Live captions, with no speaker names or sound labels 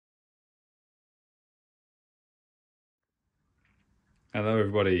Hello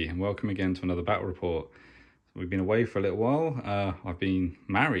everybody and welcome again to another battle report. We've been away for a little while. I've been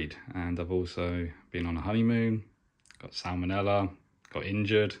married and I've also been on a honeymoon, got salmonella, got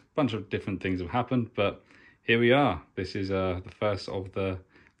injured, a bunch of different things have happened, but here we are. This is the first of the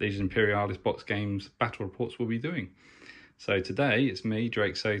Legions Imperialis box games battle reports we'll be doing. So today it's me,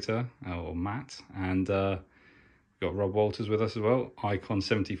 Drake Sater, or Matt, and we've got Rob Walters with us as well,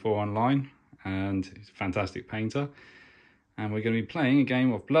 Icon74 online, and he's a fantastic painter. And we're going to be playing a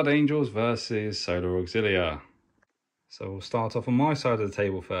game of Blood Angels versus Solar Auxilia. So we'll start off on my side of the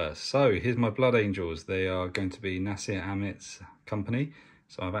table first. So here's my Blood Angels. They are going to be Nasir Amit's company.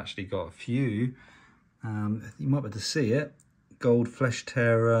 So I've actually got a few, you might be able to see it, gold flesh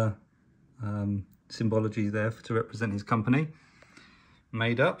tearer symbology there to represent his company.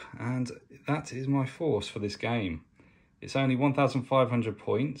 Made up, and that is my force for this game. It's only 1,500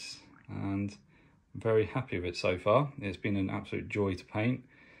 points, and I'm very happy with it so far. It's been an absolute joy to paint,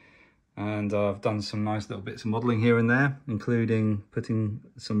 and I've done some nice little bits of modelling here and there, including putting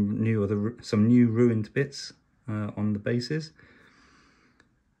some new ruined bits on the bases,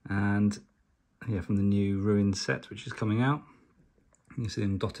 and yeah, from the new ruined set which is coming out. You see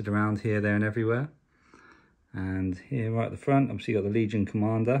them dotted around here, there, and everywhere. And here, right at the front, obviously you got the Legion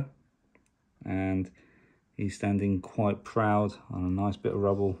commander, and he's standing quite proud on a nice bit of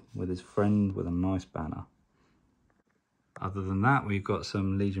rubble with his friend with a nice banner. Other than that, we've got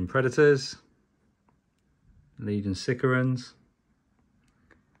some Legion Predators, Legion Securrans,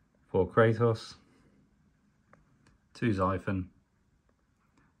 4 Kratos, 2 Xiphon,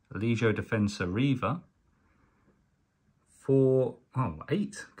 Legio Defensa Reva,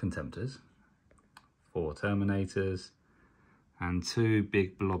 8 Contemptors, 4 Terminators, and 2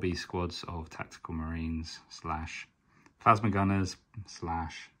 big blobby squads of Tactical Marines / Plasma Gunners /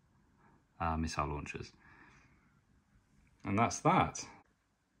 Missile Launchers. And that's that.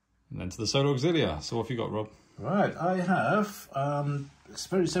 And then to the Solar Auxilia. So what have you got, Rob? Right, I have, it's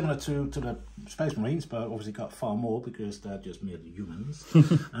very similar to the Space Marines, but obviously got far more because they're just merely humans.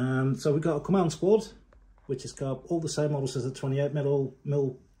 So we've got a command squad, which has got all the same models as the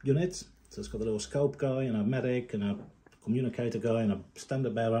 28mm units. So it's got the little scope guy and a medic and a communicator guy and a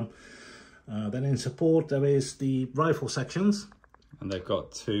standard bearer. Then in support there is the rifle sections. And they've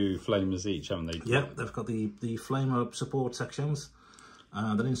got 2 flamers each, haven't they? Yeah, they've got the flamer support sections.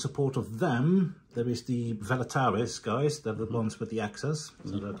 Then in support of them, there is the Velataris guys. They're the ones with the axes,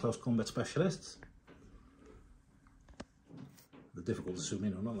 so they're close combat specialists. They're difficult to zoom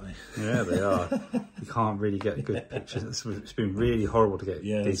in on, aren't they? Yeah, they are. You can't really get good pictures. It's been really horrible to get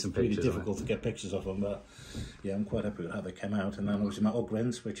decent pictures. It's really difficult to get pictures of them, but yeah, I'm quite happy with how they came out. And then obviously my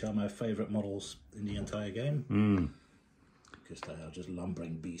Ogrins, which are my favourite models in the entire game. Because they are just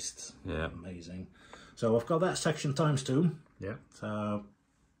lumbering beasts. Yeah. Amazing. So I've got that section ×2. Yeah. So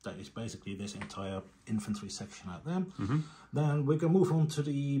that is basically this entire infantry section out there. Then we're going to move on to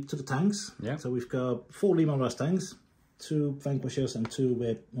the tanks. Yeah. So we've got 4 Lehman Russ tanks, 2 Vanquishers and 2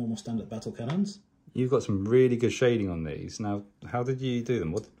 with normal standard battle cannons. You've got some really good shading on these. Now, how did you do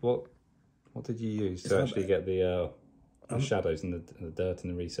them? What did you use to actually get the shadows and the dirt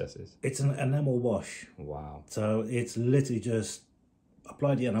in the recesses? It's an enamel wash. Wow. So it's literally just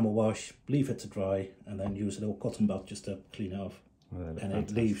apply the enamel wash, leave it to dry, and then use a little cotton bud just to clean it off. Oh, and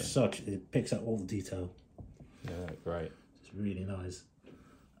it leaves it picks out all the detail. Yeah, great. It's really nice.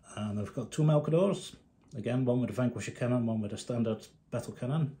 And I've got 2 Malcadors. Again, one with a Vanquisher cannon, one with a standard battle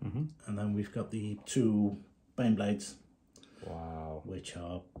cannon. And then we've got the 2 Baneblades. Wow. Which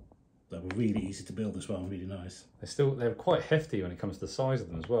they were really easy to build as well, really nice. They're quite hefty when it comes to the size of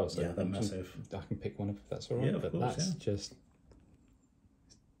them as well. So yeah, they're massive. I can pick one up if that's all right. Yeah, of course, that's just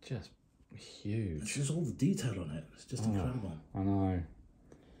huge. It's just all the detail on it. It's just incredible. I know.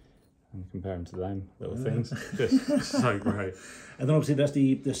 And compare them to them little things, just so great. And then obviously there's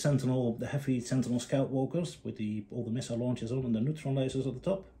the Sentinel, the heavy Sentinel Scout Walkers with all the missile launchers on and the neutron lasers at the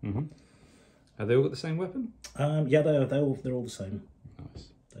top. Have they all got the same weapon? Yeah, they're all the same. Nice.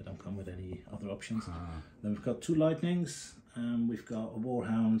 They don't come with any other options. Then we've got 2 Lightnings, and we've got a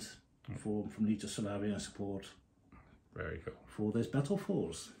Warhound from Legion Solaria support. Very cool. For this Battle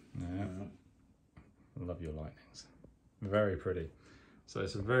Force. Yeah. I love your lightnings. Very pretty. So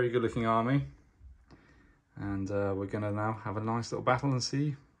it's a very good looking army. And we're going to now have a nice little battle and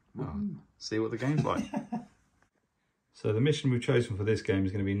see what the game's like. So the mission we've chosen for this game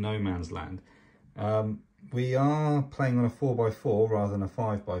is going to be No Man's Land. We are playing on a 4x4 rather than a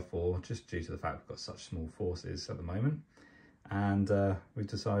 5x4, just due to the fact we've got such small forces at the moment. And we've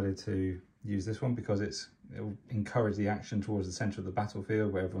decided to use this one because it will encourage the action towards the centre of the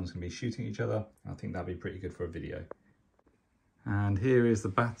battlefield where everyone's going to be shooting each other. I think that'd be pretty good for a video. And here is the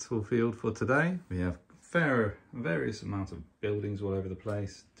battlefield for today. We have various amount of buildings all over the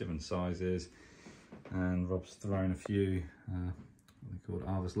place, different sizes, and Rob's thrown a few what they called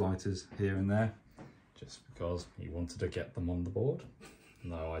Arvis lighters here and there, just because he wanted to get them on the board.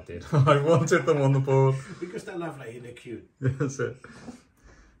 No, I did. I wanted them on the board. Because they're lovely and they're cute. That's it.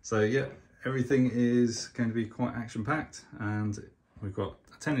 So yeah, everything is going to be quite action-packed, and we've got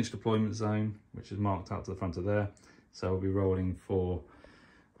a 10-inch deployment zone, which is marked out to the front of there. So we'll be rolling for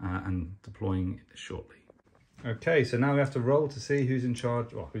and deploying shortly. Okay, so now we have to roll to see who's in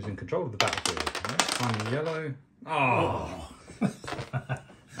charge, or who's in control of the battlefield. Tiny yellow. Oh.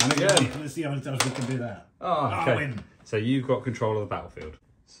 And again. Let's see how many times we can do that. Oh, okay. Win. So you've got control of the battlefield.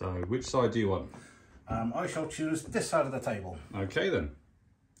 So which side do you want? I shall choose this side of the table. Okay then.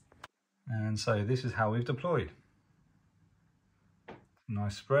 And so this is how we've deployed.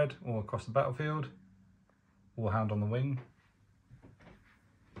 Nice spread all across the battlefield. Warhound on the wing.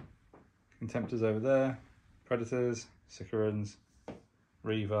 Contemptors over there. Predators, Securrans,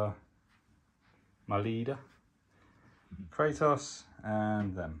 Reaver, my leader, Kratos,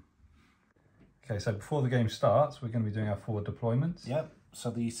 and them. Okay, so before the game starts, we're going to be doing our forward deployments. Yep. So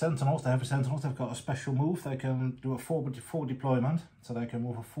the Sentinels, the heavy Sentinels, they've got a special move. They can do a forward deployment, so they can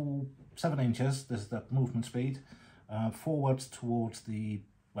move a full 7 inches. This is the movement speed, forwards towards the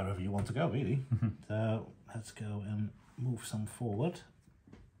wherever you want to go, really. So let's go and move some forward.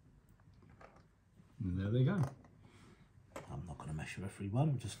 And there they go. I'm not going to measure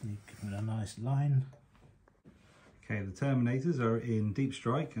everyone. Just need to give it a nice line. Okay, the Terminators are in deep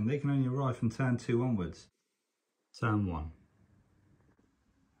strike, and they can only arrive from turn 2 onwards. Turn 1.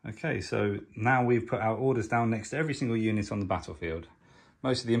 Okay, so now we've put our orders down next to every single unit on the battlefield.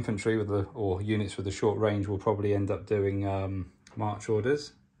 Most of the infantry or units with the short range will probably end up doing march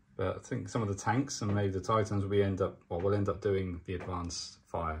orders, but I think some of the tanks and maybe the Titans will end up doing the advanced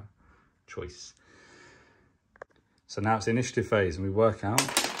fire choice. So now it's the initiative phase, and we work out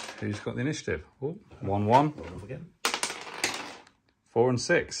who's got the initiative. Oh, 1-1. 4 and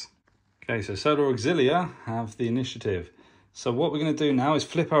 6. Okay, so Solar Auxilia have the initiative. So what we're going to do now is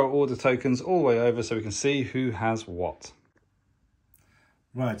flip our order tokens all the way over so we can see who has what.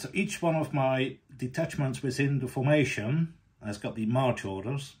 Right, so each one of my detachments within the formation has got the march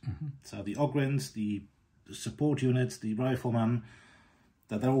orders. So the Ogrins, the support units, the riflemen,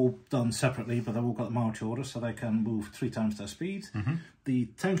 they're all done separately, but they've all got march orders, so they can move 3 times their speed. The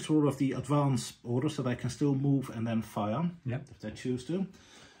tanks are all of the advance order, so they can still move and then fire, if they choose to.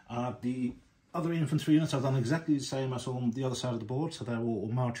 The other infantry units are done exactly the same as on the other side of the board, so they're all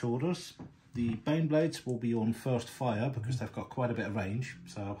march orders. The Baneblades will be on first fire, because they've got quite a bit of range,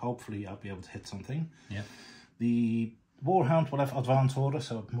 so hopefully I'll be able to hit something. The Warhound will have advance order,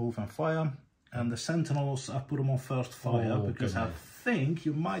 so move and fire. And the Sentinels, I put them on first fire, because I think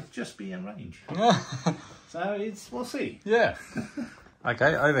you might just be in range. So we'll see. Yeah.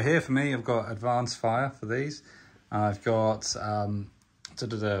 Okay, over here for me, I've got advanced fire for these. I've got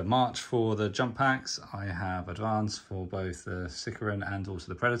march for the jump packs. I have advance for both the Securran and also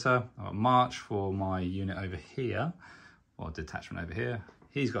the Predator. I've got march for my unit over here, or detachment over here.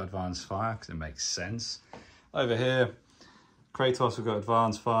 He's got advanced fire because it makes sense. Over here, Kratos have got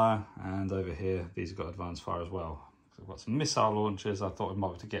advanced fire, and over here, these have got advanced fire as well. So I've got some missile launchers. I thought we might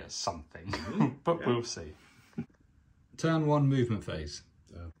be able to get something, but we'll see. Turn 1 movement phase.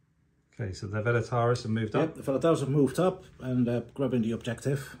 Okay, so the Velataris have moved up. The Velataris have moved up and grabbing the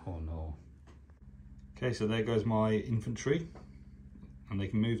objective. Oh no. Okay, so there goes my infantry. And they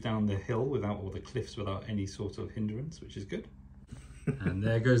can move down the hill or the cliffs without any sort of hindrance, which is good. And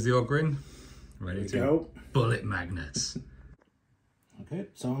there goes the Ogrin, ready to go. Bullet magnets. Okay,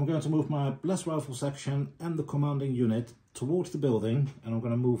 so I'm going to move my blast rifle section and the commanding unit towards the building, and I'm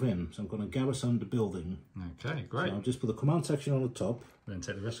going to move in. So I'm going to garrison the building. Okay, great. So I'll just put the command section on the top. Then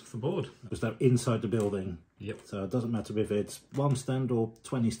take the rest off the board. Because they're inside the building. Yep. So it doesn't matter if it's 1 stand or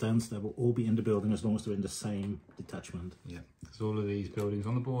 20 stands, they will all be in the building as long as they're in the same detachment. Yep, because all of these buildings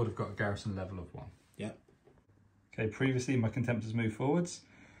on the board have got a garrison level of 1. Yep. Okay, previously my Contemptors moved forwards.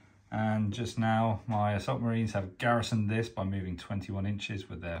 And just now, my Assault Marines have garrisoned this by moving 21 inches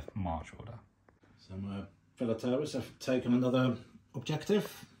with their march order. So my Velataris have taken another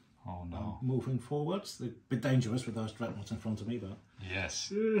objective. Oh no. Moving forwards. They're a bit dangerous with those dreadnoughts in front of me, but...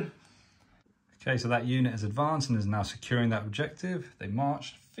 Yes. Okay, so that unit has advanced and is now securing that objective. They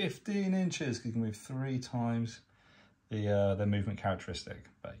marched 15 inches. You can move 3 times their movement characteristic,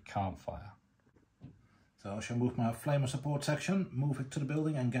 but it can't fire. So I shall move my flamer support section, move it to the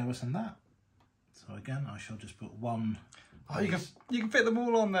building and garrison that. So again, I shall just put 1 Oh, you can fit them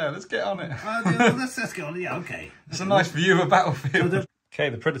all on there. Let's get on it. Let's go on. Yeah, okay. It's a nice view of a battlefield. Okay,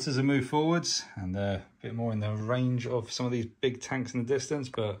 the Predators have moved forwards and they're a bit more in the range of some of these big tanks in the distance,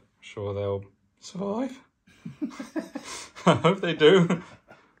 but I'm sure they'll survive. I hope they do.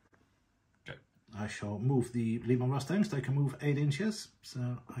 Okay. I shall move the Lima Mustangs. They can move 8 inches,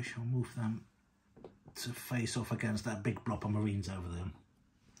 so I shall move them to face off against that big blob of Marines over there.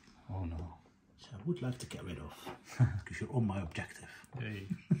 Oh no. So I would like to get rid of, because you're on my objective. Hey.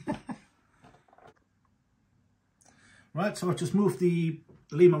 Right, so I've just moved the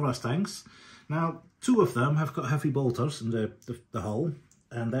Lima Mustangs. Now, 2 of them have got heavy bolters in the hull,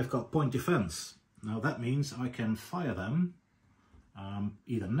 and they've got point defense. Now that means I can fire them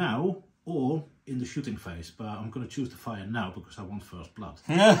either now or in the shooting phase, but I'm going to choose to fire now because I want first blood.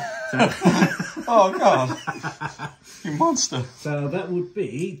 Oh God, you monster. So that would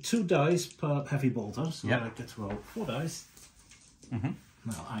be 2 dice per heavy bolter, so yep. I get to roll 4 dice.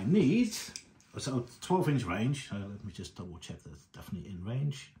 Now I need, so 12-inch range, let me just double check that's definitely in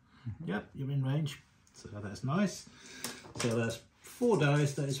range. Yep, you're in range, so that's nice. So that's 4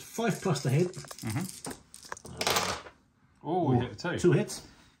 dice, that is 5 plus to hit. Oh, we hit 2. 2 hits.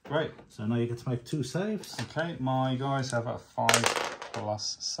 Great. So now you get to make 2 saves. Okay, my guys have a 5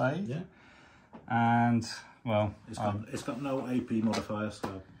 plus save. Yeah. And, well... It's got no AP modifier,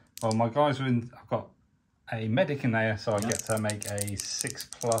 so... Well, my guys are in... I've got a medic in there, so I get to make a 6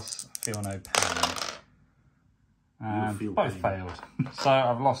 plus feel no pain. And both failed. So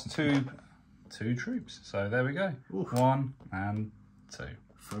I've lost two troops. So there we go. Oof. 1 and 2.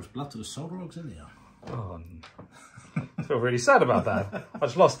 First blood to the Solar Auxilia. Oh, I feel really sad about that. I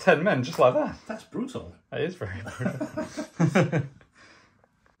just lost 10 men just like that. That's brutal. That is very brutal.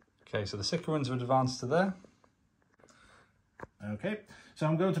 Okay, so the Securrans have advanced to there. Okay, so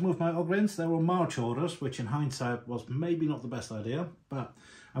I'm going to move my Ogrins. They were march orders, which in hindsight was maybe not the best idea, but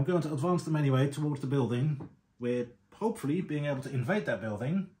I'm going to advance them anyway towards the building, with hopefully being able to invade that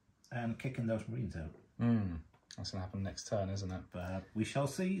building and kicking those Marines out. That's going to happen next turn, isn't it? But we shall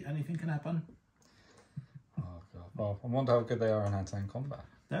see. Anything can happen. Oh God! Well, I wonder how good they are in hand-to-hand combat.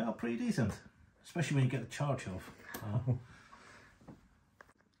 They are pretty decent, especially when you get the charge off.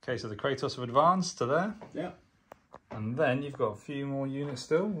 Okay, so the Kratos have advanced to there. Yeah. And then you've got a few more units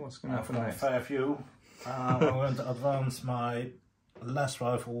still. What's going to happen next? A fair few. I'm going to advance my last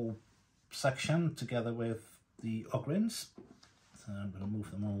rifle section together with the Ogrins. So I'm going to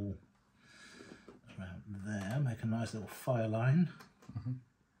move them all around there, make a nice little fire line.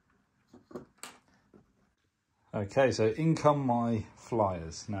 Okay, so in come my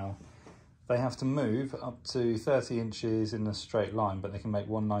flyers. Now, they have to move up to 30 inches in a straight line, but they can make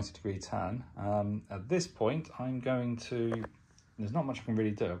 1 90-degree turn. At this point, I'm going to... There's not much I can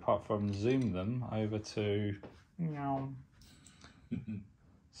really do apart from zoom them over to...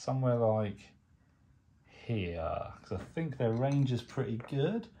 somewhere like here, because I think their range is pretty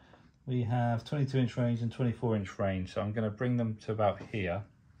good. We have 22-inch range and 24-inch range, so I'm going to bring them to about here,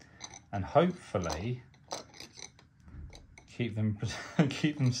 and hopefully keep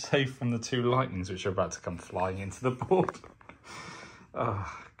them safe from the 2 lightnings which are about to come flying into the board.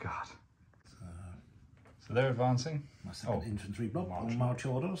 Oh God! So they're advancing. My second infantry block on march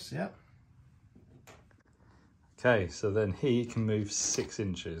orders. Yeah. Okay, so then he can move 6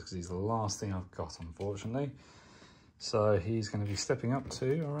 inches because he's the last thing I've got, unfortunately. So he's going to be stepping up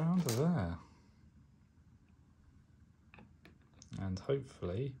to around there. And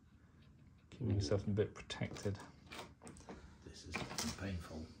hopefully keeping himself a bit protected. This is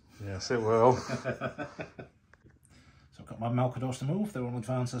painful. Yes, it will. So I've got my Malcadors to move. They're on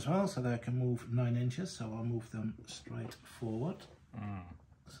advance as well, so they can move 9 inches. So I'll move them straight forward.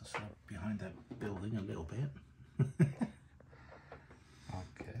 So sort of behind that building a little bit.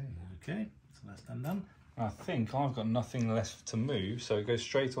 Okay, so that's done. I think I've got nothing left to move, so it goes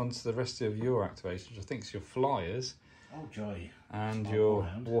straight on to the rest of your activation, which I think is your flyers. Oh joy. And your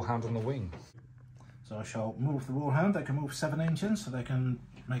Warhound on the wing. So I shall move the Warhound. They can move 7 inches, so they can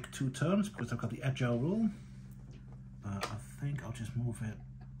make 2 turns because I've got the agile rule. But I think I'll just move it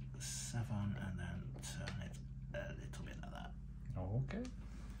 7 and then turn it a little bit like that. Okay.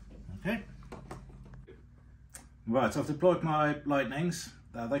 Okay. Right, so I've deployed my lightnings.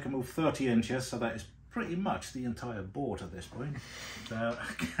 They can move 30 inches, so that is pretty much the entire board at this point. So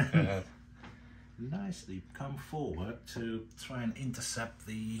I can nicely come forward to try and intercept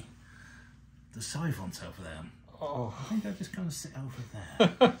the Siphons over there. Oh. I think I'll just kind of sit over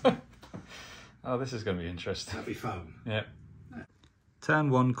there. Oh, this is going to be interesting. That'll be fun. Yeah. Turn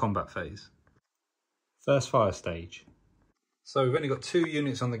 1 combat phase. First fire stage. So we've only got 2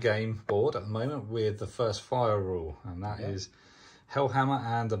 units on the game board at the moment with the first fire rule, and that is Hellhammer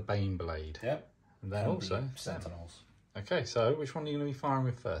and a Baneblade. Yep. And then also Sentinels. Okay, so which one are you going to be firing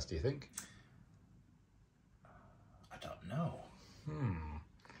with first, do you think? I don't know.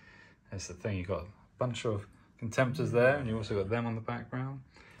 That's the thing, you've got a bunch of Contemptors there, and you also got them on the background.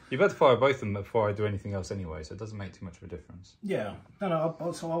 You better fire both of them before I do anything else anyway, so it doesn't make too much of a difference. Yeah. No,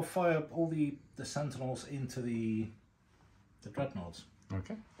 I'll fire all the Sentinels into the Dreadnoughts.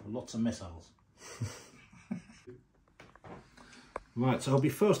 Okay. Lots of missiles. Right, so I'll be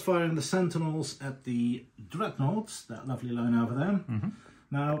first firing the Sentinels at the Dreadnoughts, that lovely line over there.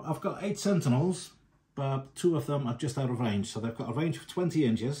 Now, I've got 8 Sentinels, but 2 of them are just out of range. So they've got a range of 20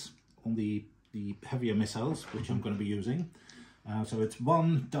 inches on the heavier missiles, which I'm going to be using. So it's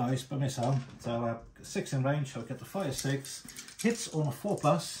 1 dice per missile. So 6 in range, so I get to fire 6. Hits on a 4+.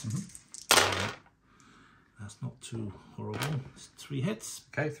 That's not too horrible. It's 3 hits.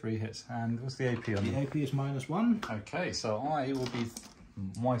 Okay, 3 hits. And what's the AP on The AP is -1. Okay, so I will be...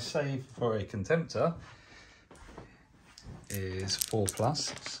 My save for a Contemptor is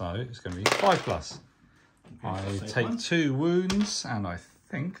 4+, so it's going to be 5+. Okay, I take 2 wounds, and I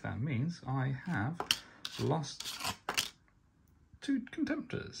think that means I have lost 2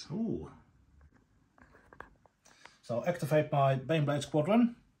 Contemptors. Ooh. So I'll activate my Baneblade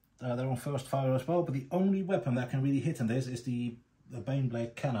Squadron. They're on first fire as well, but the only weapon that can really hit in this is the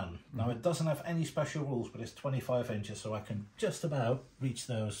Baneblade Cannon. Now it doesn't have any special rules, but it's 25 inches, so I can just about reach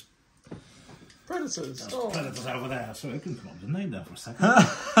those Predators. predators over there. So I can come up with the name there for a second.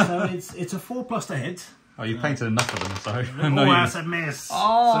 So it's a 4+ to hit. Oh, you painted enough of them, so... Oh, that's a miss.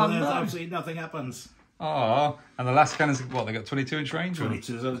 Oh, so there's no. absolutely nothing happens. Oh, and the last cannons, what, they got 22-inch range?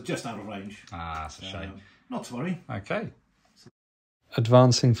 22, so it's just out of range. Ah, that's a shame. Not to worry. Okay.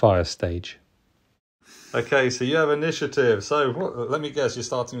 Advancing fire stage. Okay, so you have initiative. So let me guess, you're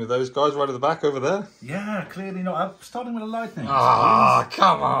starting with those guys right at the back over there? Yeah, clearly not. I'm starting with a lightning. Ah,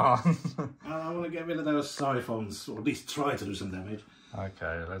 come on. I want to get rid of those siphons, or at least try to do some damage.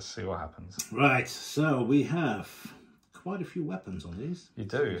 Okay, let's see what happens. Right, so we have quite a few weapons on these. You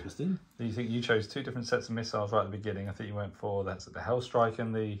do? Interesting. You think you chose 2 different sets of missiles right at the beginning. I think you went for the Hellstrike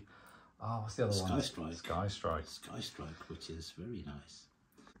and the... Oh, what's the other one? Sky Strike. Sky Strike, which is very nice.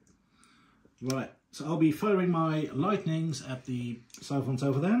 Right, so I'll be firing my lightnings at the siphons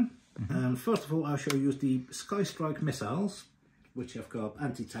over there. And first of all, I shall use the Sky Strike missiles, which have got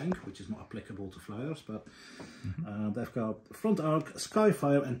anti-tank, which is not applicable to flyers, but they've got front arc,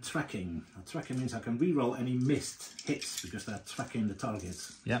 skyfire, and tracking. Now, tracking means I can reroll any missed hits because they're tracking the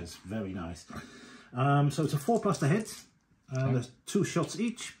targets. Yeah, it's very nice. So it's a 4+ to hit. There's 2 shots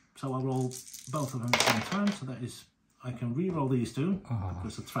each, so I'll roll both of them at the same time. So that is, I can reroll these 2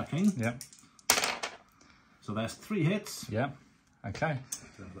 because of tracking. Yeah. So there's 3 hits. Yeah. Okay.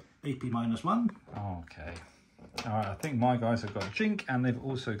 AP -1. Okay. All right, I think my guys have got Jink, and they've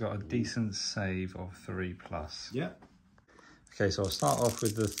also got a decent save of 3+. Yeah. Okay, so I'll start off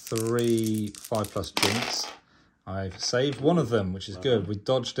with the 3 5+ Jinks. I've saved one of them, which is good. We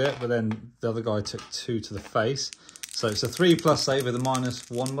dodged it, but then the other guy took 2 to the face. So it's a 3+ save with a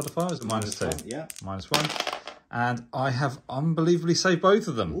 -1 modifier. Is it -2? Yeah. -1. And I have unbelievably saved both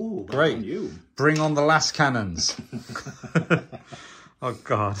of them. Ooh, great. On you. Bring on the last cannons. Oh,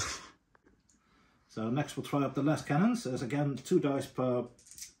 God. So next we'll try up the last cannons. There's again 2 dice per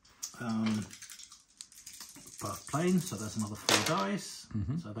plane, so there's another 4 dice.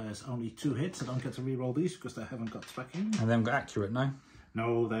 So there's only 2 hits. I don't get to reroll these because they haven't got tracking. And then got accurate, no?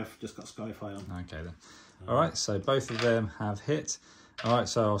 No, they've just got skyfire. Okay then. All right, so both of them have hit. All right,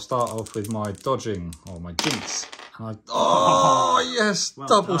 so I'll start off with my dodging, or my jinx. And oh, yes, well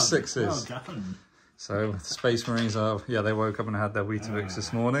double done. 6s. Well done. So the Space Marines are, yeah, they woke up and had their Weetabix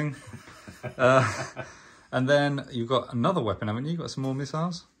this morning. And then you've got another weapon, haven't you? You've got some more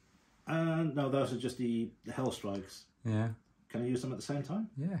missiles? No, those are just the Hell Strikes. Yeah. Can I use them at the same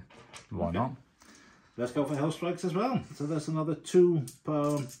time? Yeah. Why not? Let's go for Hell Strikes as well. So there's another 2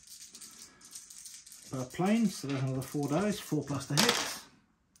 per plane. So there's another 4 dice, 4+ to hit.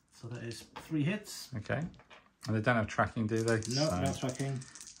 So that is 3 hits. Okay. And they don't have tracking, do they? No, no tracking.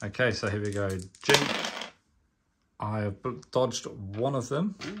 Okay, so here we go. Jink. I have dodged one of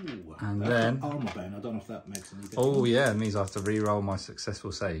them. Ooh, and then armor bane. I don't know if that makes any difference. Oh yeah, it means I have to re-roll my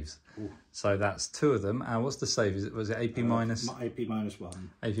successful saves. Ooh. So that's 2 of them. And what's the save? Was it AP minus? AP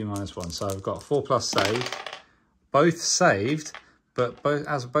 -1. AP -1. So I've got a 4+ save. Both saved, but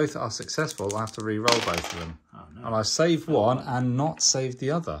both are successful, I have to re-roll both of them. Oh, no. And I saved one and not saved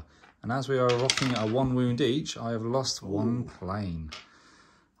the other. And as we are rocking at a 1 wound each, I have lost 1 plane.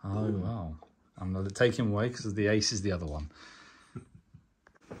 Oh, wow. I'm going to take him away because the ace is the other one.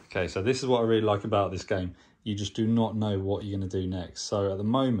 Okay, so this is what I really like about this game. You just do not know what you're going to do next. So at the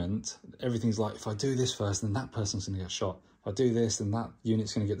moment, everything's like, if I do this first, then that person's going to get shot. If I do this, then that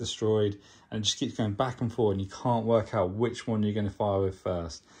unit's going to get destroyed. And it just keeps going back and forward, and you can't work out which one you're going to fire with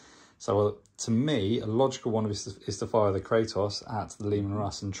first. So to me, a logical one is to fire the Kratos at the Leman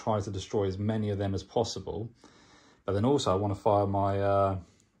Russ and try to destroy as many of them as possible. But then also I want to fire my,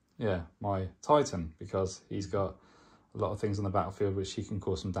 my Titan, because he's got a lot of things on the battlefield which he can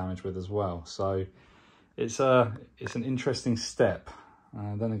cause some damage with as well. So it's an interesting step.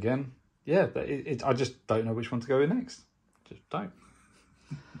 Then again, yeah, I just don't know which one to go with next. Just don't.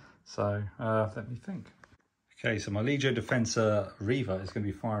 So let me think. Okay, so my Legio Defensor Reaver is going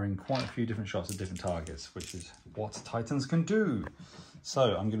to be firing quite a few different shots at different targets, which is what Titans can do. So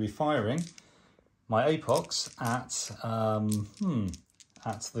I'm going to be firing my Apox at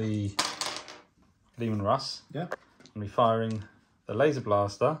the Leman Russ. Yeah. I'm going to be firing the Laser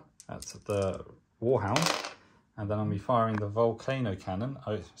Blaster at the Warhound, and then I'm going to be firing the Volcano Cannon.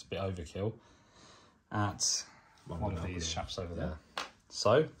 Oh, it's a bit overkill. At one of these chaps over there.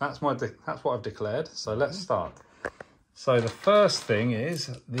 So that's what I've declared. So let's start. So the first thing is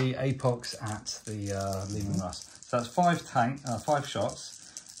the Apox at the Leman Russ. So that's 5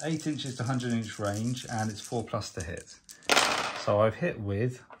 shots, 8 inches to 100-inch range, and it's 4+ to hit. So I've hit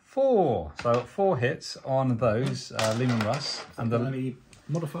with 4. So 4 hits on those Leman Russ. And then any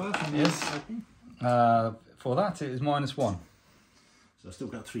modifier? Yes. For that, it is -1. So I've still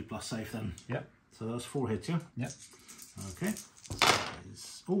got 3+ safe then. Yep. So that's 4 hits, yeah? Yep. Okay.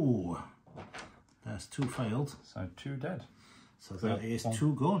 Oh, that's 2 failed. So 2 dead. So that is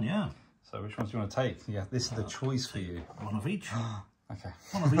 2 gone, yeah. So which ones do you want to take? Yeah, this is the choice for you. One of each. Okay.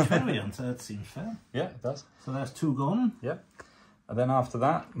 One of each variant, that seems fair. Yeah, it does. So that's 2 gone. Yep. And then after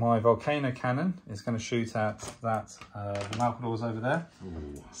that, my Volcano Cannon is going to shoot at that the Malcadors over there.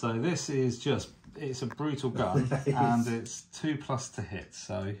 Ooh. So this is just, it's a brutal gun, and it's 2+ to hit.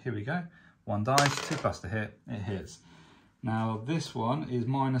 So here we go. 1 dice, 2+ to hit, it hits. Now this one is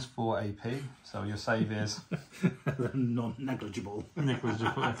 -4 AP, so your save is non-negligible.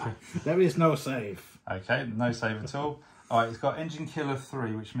 Negligible. Okay. There is no save. Okay, no save at all. All right, it's got Engine Killer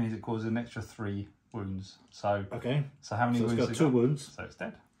 3, which means it causes an extra 3 wounds. So okay. So how many wounds? It's got 2 wounds. So it's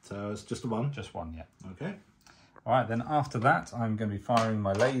dead. So it's just a 1. Just 1, yeah. Okay. All right, then after that, I'm going to be firing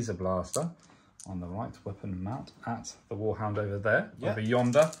my Laser Blaster on the right weapon mount at the Warhound over there, over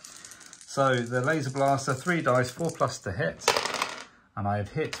yonder. So the Laser Blaster, 3 dice, 4+ to hit, and I've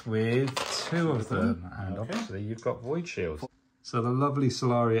hit with 2 of them, and obviously you've got Void Shields. So the lovely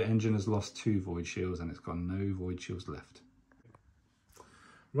Solaria engine has lost 2 Void Shields, and it's got no Void Shields left.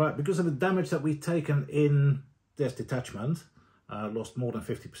 Right, because of the damage that we've taken in this detachment, lost more than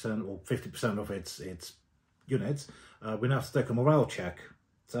 50% or 50% of its units, we now have to take a morale check.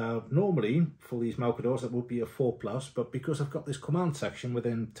 So normally for these Malcadors that would be a 4+, but because I've got this command section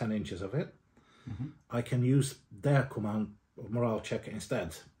within 10 inches of it, I can use their command morale check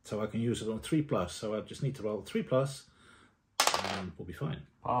instead. So I can use it on 3+. So I just need to roll 3+, and we'll be fine.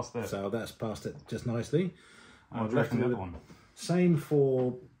 Passed it. So that's passed it just nicely. I'd reckon the other one. Same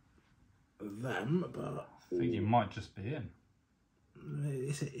for them, but I think you might just be in.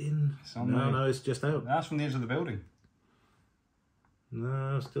 Is it in? No, it's just out. That's from the edge of the building.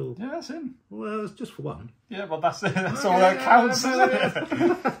 No, still. Yeah, that's in. Well, it's just for 1. Yeah, well, that's it. That's all that counts, isn't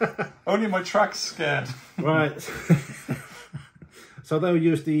it? Only my track's scared. Right. So they'll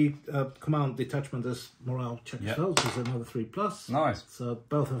use the command detachment as morale check as well, which is another 3+. Nice. So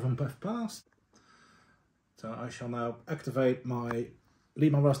both of them have passed. So I shall now activate my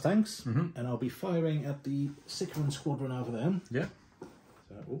Leman Russ tanks, and I'll be firing at the Securran squadron over there. Yeah.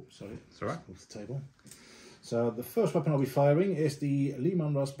 So, oh, sorry. It's all right. Off the table. So the first weapon I'll be firing is the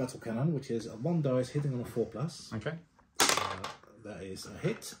Leman Russ battle cannon, which is a 1 dice hitting on a 4+. Okay. That is a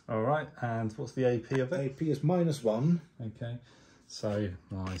hit. All right. And what's the AP of it? AP is -1. Okay. So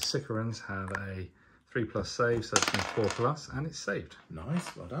my Securrans have a 3+ save, so it's 4+, and it's saved.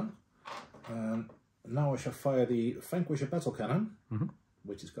 Nice, well done. Now I shall fire the Vanquisher battle cannon,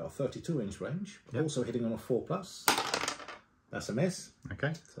 which has got a 32-inch range, also hitting on a 4+. That's a miss.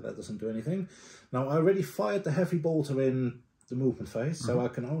 Okay. So that doesn't do anything. Now I already fired the heavy bolter in the movement phase, so I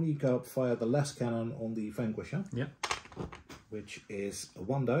can only fire the last cannon on the Vanquisher. Yeah. Which is a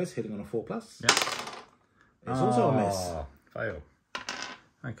 1 dice hitting on a 4+. Yeah. It's also a miss. Fail.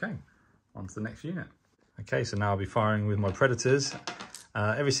 Okay. On to the next unit. Okay, so now I'll be firing with my Predators.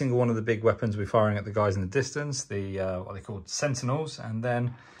 Every single one of the big weapons we're firing at the guys in the distance, the what they called Sentinels, and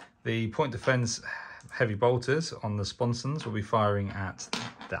then the point defense heavy bolters on the sponsons will be firing at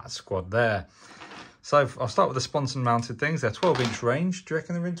that squad there. So I'll start with the sponson mounted things. They're 12-inch range. Do you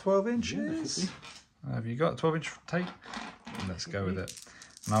reckon they're in 12 inches? Yeah, have you got 12-inch tape? Let's go with it.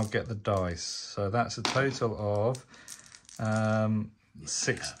 And I'll get the dice. So that's a total of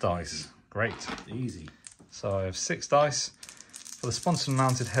 6 dice. Great. Easy. So I have 6 dice. For the sponson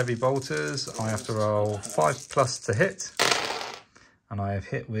mounted heavy bolters, I have to roll 5+ to hit. And I have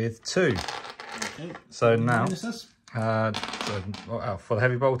hit with 2. Okay. So now, for the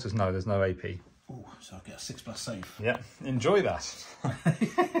heavy bolters, no, there's no AP. Oh, so I'll get a 6+ save. Yeah, enjoy that.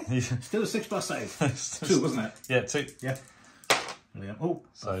 Still a 6+ save. 2, wasn't it? Yeah, 2. Yeah. Brilliant. Oh,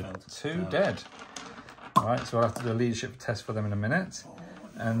 so 2 dead. All right, so I'll have to do a leadership test for them in a minute.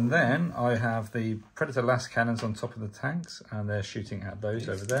 And then I have the Predator las cannons on top of the tanks, and they're shooting at those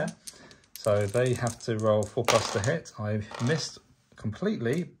over there. So they have to roll 4+ to hit. I've missed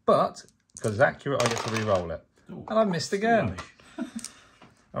completely, but because it's accurate, I get to re-roll it. Ooh, and I missed again.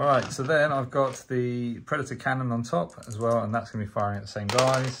 All right, so then I've got the Predator cannon on top as well, and that's going to be firing at the same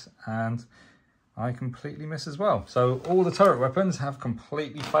guys, and I completely miss as well. So all the turret weapons have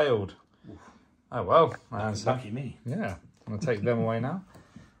completely failed. Oof. Oh well. Lucky me. Yeah, I'm going to take them away now,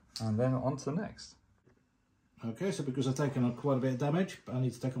 and then on to the next. Okay, so because I've taken quite a bit of damage, I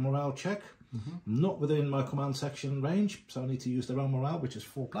need to take a morale check. Not within my command section range, so I need to use their own morale, which is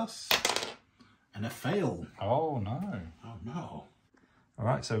 4+. And a fail. Oh no. Oh no. All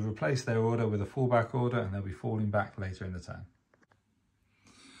right, so replace their order with a fallback order, and they'll be falling back later in the turn.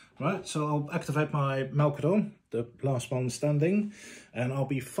 Right, so I'll activate my Malcador, the last one standing, and I'll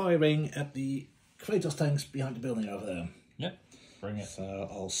be firing at the Kratos tanks behind the building over there. Yep, bring it. So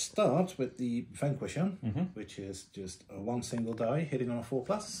I'll start with the Vanquisher, which is just a 1 single die hitting on a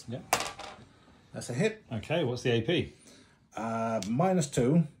 4+. Yep. That's a hit. Okay, what's the AP?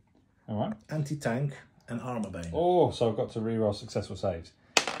 -2. All right. Anti-tank and armor bane. Oh, so I've got to reroll successful saves.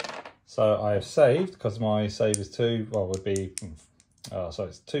 So I have saved, because my save is 2, well, would be, so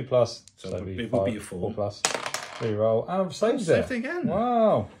it's 2+, so it would be 5, 4+, reroll, and I've saved it. Saved again.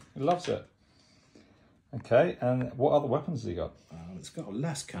 Wow, it loves it. Okay, and what other weapons has he got? It's got a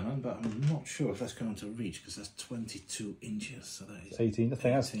las cannon, but I'm not sure if that's going to reach, because that's 22 inches, so that is 18, I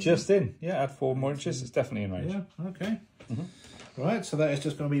think that's just in. Yeah, add 4 more inches, it's definitely in range. Yeah, okay. Right, so that is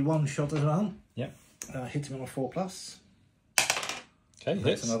just going to be 1 shot as well. Yep. Hitting on a 4+. Okay, That's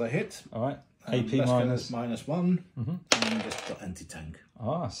hits. another hit. All right, AP minus -1. And just got anti-tank.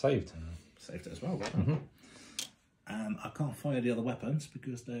 Ah, saved. Saved it as well. And I can't fire the other weapons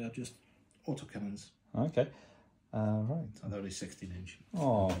because they are just autocannons. Okay, right. So they're only 16-inch.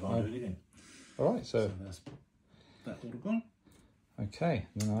 Oh, I can't do anything. all right, so that's that all gone. okay,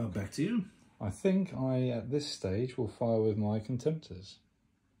 then Back to you. I think at this stage, will fire with my Contemptors.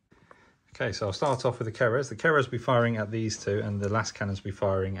 Okay, so I'll start off with the Kerras. The Kerras will be firing at these 2, and the last cannons will be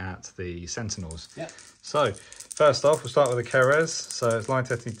firing at the Sentinels. Yeah. So, first off, we'll start with the Kerras. So it's light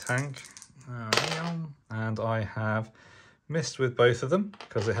anti-tank. And I have missed with both of them,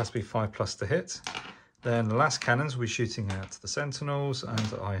 because it has to be 5+ to hit. Then the last cannons will be shooting at the Sentinels,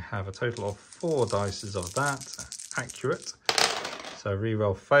 and I have a total of 4 dices of that. Accurate. So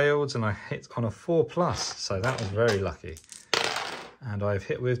reroll failed, and I hit on a 4+, so that was very lucky. And I've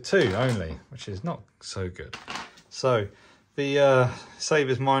hit with 2 only, which is not so good. So the save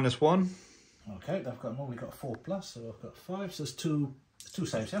is -1. Okay, I've got normally got a 4+, so I've got 5. So there's two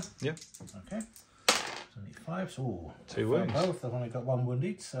saves, yeah? Yeah. Okay. So I need 5. So 2 wounds. Both. I've only got 1 wound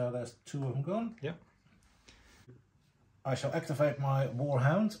each, so there's 2 of them gone. Yeah. I shall activate my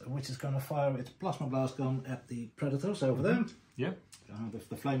Warhound, which is going to fire its plasma blast gun at the Predators over there. Yeah.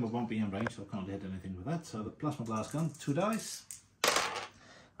 The flamer won't be in range, so I can't hit anything with that. So the plasma blast gun, 2 dice.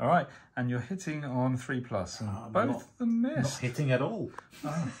 All right, and you're hitting on 3+, and both of them Not missed. hitting at all.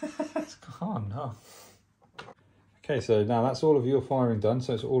 Oh no. Okay, so now that's all of your firing done,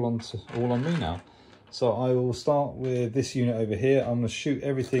 so it's all on me now. So I will start with this unit over here. I'm going to shoot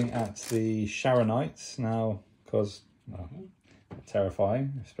everything at the Sharonites now, because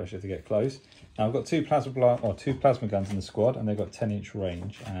terrifying, especially if they get close. Now I've got 2 plasma guns in the squad, and they've got 10-inch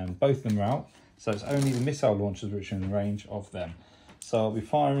range, and both of them are out. So it's only the missile launchers which are in range of them. So I'll be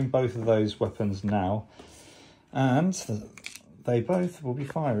firing both of those weapons now, and they both will be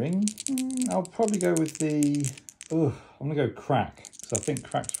firing. I'll probably go with the. I'm going to go crack, because I think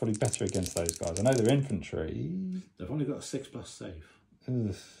crack's probably better against those guys. I know they're infantry. They've only got a 6+ save.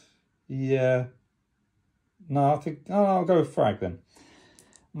 Yeah. No, I think. Oh, I'll go with frag then.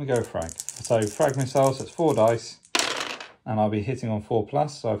 I'm going to go with frag. So frag missiles, that's 4 dice, and I'll be hitting on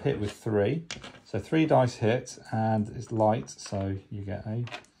 4+. So I've hit with 3. So 3 dice hit, and it's light, so you get a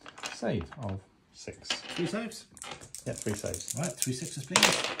save of 6. 3 saves? Yeah, 3 saves. Right, 3 6s,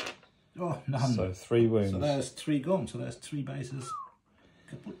 please. Oh, none. So 3 wounds. So there's 3 gone. So there's 3 bases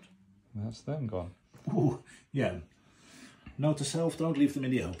kaput. That's them gone. Oh, yeah. Note to self, don't leave them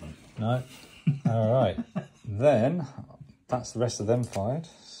in the open. No. All right. Then that's the rest of them fired.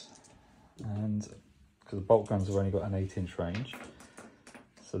 And because the bolt guns have only got an 8-inch range.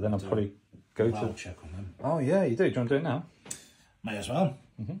 So then I'll probably go to... check on them. Oh, yeah, you do. Do you want to do it now? May as well.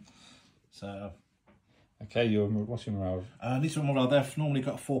 So... Okay, what's your morale? These are morale, they've normally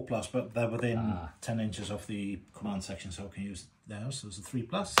got 4+, but they're within 10 inches of the command section, so I can use those. So there's a 3+,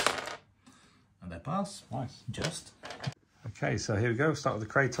 and they pass. Nice. Just. Okay, so here we go. We'll start with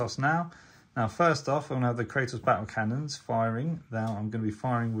the Kratos now. Now, first off, I'm going to have the Kratos battle cannons firing. Now, I'm going to be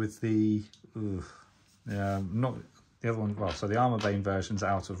firing with the... not the other one. Well, so the armor bane version's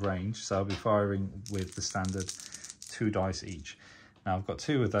out of range, so I'll be firing with the standard 2 dice each. Now I've got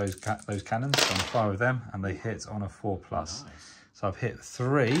 2 of those cannons, so I'm fire with them, and they hit on a 4+. Nice. So I've hit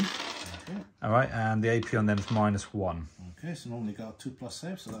 3. Okay. All right, and the AP on them is -1. Okay, so normally got 2+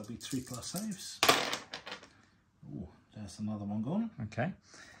 saves, so that'll be 3+ saves. Oh, there's another one gone. Okay.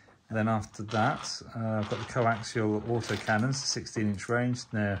 And then after that, I've got the coaxial auto cannons, 16-inch range.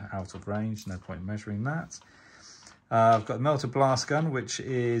 They're out of range, no point in measuring that. I've got the melter blast gun, which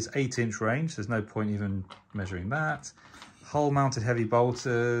is 8-inch range. There's no point even measuring that. Hull-mounted heavy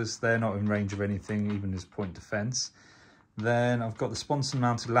bolters, they're not in range of anything, even as point defence. Then I've got the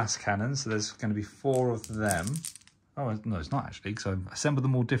sponson-mounted las cannons, so there's going to be 4 of them. Oh, no, it's not actually, because I've assembled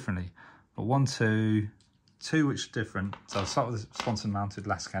them all differently. But 1, 2 which are different. So I'll start with the sponson-mounted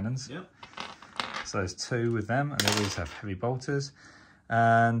las cannons. Yep. So there's 2 with them, and they always have heavy bolters.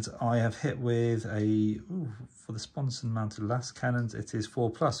 And I have hit with a, for the sponson-mounted las cannons, it is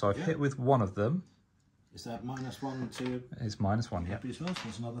 4+. So I've hit with 1 of them. Is that -1 to... It's -1, yeah. Happy as well, so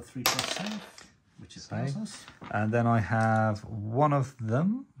there's another 3+ save, which is us. And then I have 1 of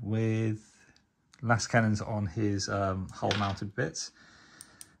them with las cannons on his hull-mounted bits.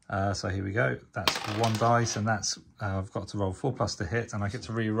 So here we go. That's 1 dice, and that's I've got to roll 4+ to hit, and I get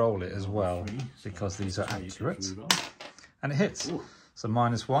to re-roll it as well, because these are accurate. And it hits. Ooh. So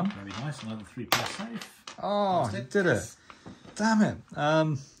 -1. Very nice, another 3+ save. Oh, you did it. Damn it.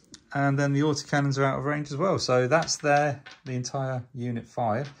 And then the autocannons are out of range as well. So that's the entire unit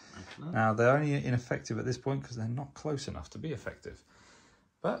fired. Excellent. Now, they're only ineffective at this point because they're not close enough to be effective.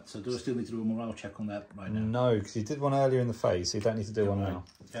 But so do I still need to do a morale check on that right now? No, because you did one earlier in the phase, so you don't need to do one now.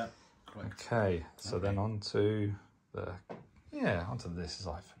 Yeah, correct. Okay, so then onto the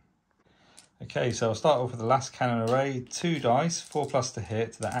siphon. Okay, so I'll start off with the last cannon array. 2 dice, 4+ to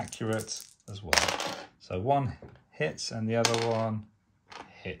hit. They're accurate as well. So 1 hits and the other one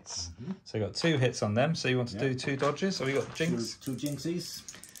hits. So you got 2 hits on them. So you want to do 2 dodges. So we got jinx. 2 jinxies.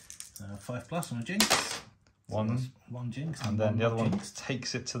 5+ on a jinx. One jinx. And then the other one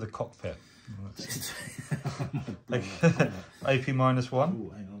takes it to the cockpit. AP -1. Oh,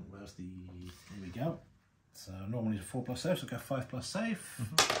 hang on. Where's the... There we go. So normally it's 4+ save, so go 5+ save.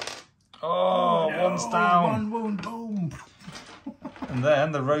 Oh, one's down. 1 wound, boom. And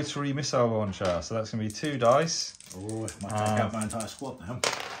then the rotary missile launcher. So that's going to be 2 dice. Oh, I might take out my entire squad now.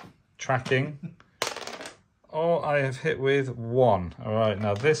 Tracking. Oh, I have hit with 1. All right,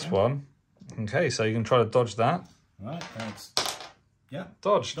 now this one. Okay, so you can try to dodge that. Right, that's... Yeah.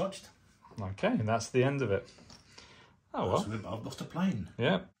 Dodged. Okay, and that's the end of it. Oh, well. I've lost a plane.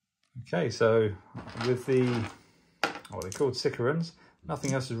 Yeah. Okay, so with the... what they're called Securrans.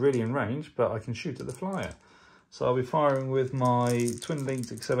 Nothing else is really in range, but I can shoot at the flyer. So I'll be firing with my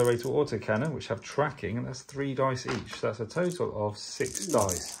twin-linked accelerator autocannon, which have tracking, and that's 3 dice each. So that's a total of 6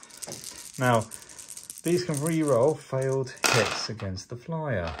 dice. Now, these can re-roll failed hits against the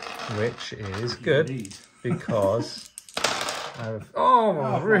flyer, which is good because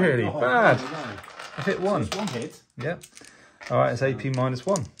really bad. I hit 1. So 1 hit. Yep. All right, it's AP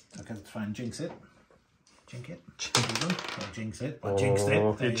 -1. Okay, let's try and jinx it. Jinx it. Jinx it. I jinxed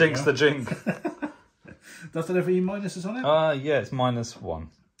it. You jinxed the jink. Does that have any minuses on it? Yeah, it's -1.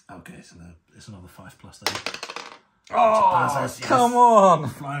 Okay, so it's another 5+ then. Oh, yes. come on! The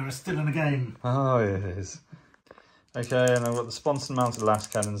flyer is still in the game. Oh, it is. Okay, and I've got the sponson mounted las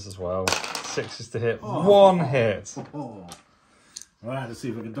cannons as well. 6 is to hit. 1 hit. Right, let's see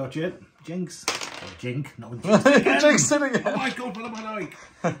if we can dodge it. Jinx. Or jink, not with jinx again. Jinx it again. Oh my god, what am I like?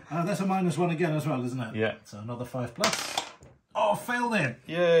 That's a -1 again as well, isn't it? Yeah. So another 5+. Oh, failed it.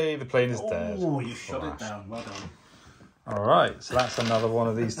 Yay, the plane is dead. Oh, you shot it down. Well done. All right, so that's another one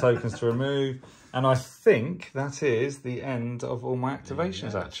of these tokens to remove. And I think that is the end of all my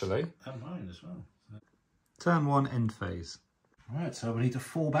activations, actually. And mine as well. Turn 1, end phase. Alright, so we need to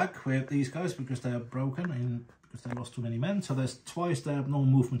fall back with these guys because they're broken and because they lost too many men. So there's twice their normal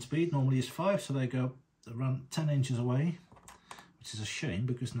movement speed, normally is 5, so they go around 10 inches away, which is a shame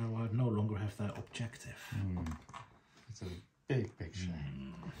because now I no longer have their objective. It's a big, big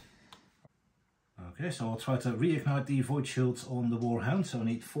shame. Okay, so I'll try to reignite the void shields on the Warhound, so I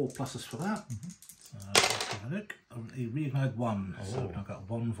need 4 pluses for that. So let's have a look. I reignite 1, so I've got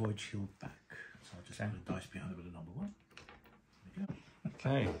 1 void shield back. So I'll just put a dice behind it with a number 1. There we go.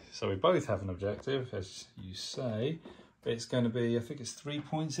 Okay, so we both have an objective, as you say, but it's going to be, I think it's 3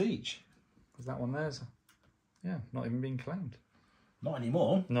 points each. Because that one there's, yeah, not even being claimed. Not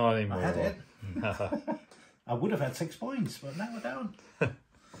anymore. Not anymore. I had it. I would have had 6 points, but now we're down.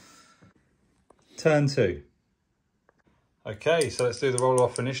 Turn 2. Okay, so let's do the roll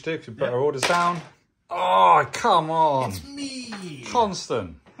off initiative. We put our orders down. Oh, come on. It's me.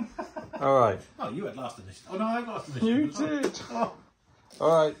 Constant. All right. Oh, you had last initiative. Oh, no, I lost initiative. You did. Oh.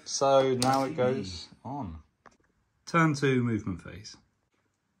 All right, so now it goes on. Turn 2, movement phase.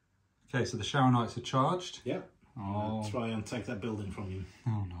 Okay, so the Shower Knights are charged. Yep. I'll try and take that building from you.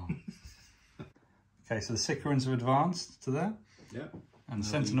 Oh, no. Okay, so the Securrans have advanced to there. Yep. And the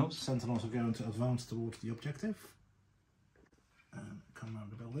Sentinels. Sentinels are going to advance towards the objective. And come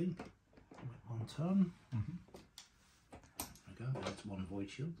around the building. With 1 turn. There we go, that's 1 void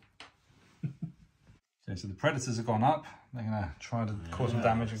shield. Okay, so the Predators have gone up. They're going to try to cause some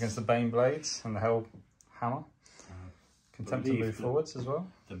damage against the Bane Blades and the Hell Hammer. Can attempt to move forwards as well.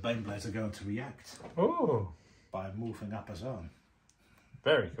 The Bane Blades are going to react. Oh! By moving up as well.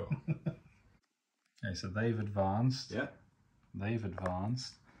 Very cool. Okay, so they've advanced. Yeah. They've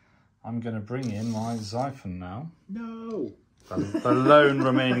advanced. I'm going to bring in my Xiphon now. No! The lone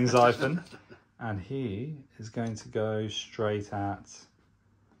remaining Xiphon. And he is going to go straight at...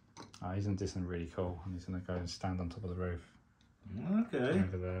 Oh, he's going to do something really cool. And he's going to go and stand on top of the roof. Okay.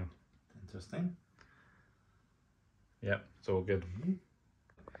 Over there. Interesting. Yep, it's all good.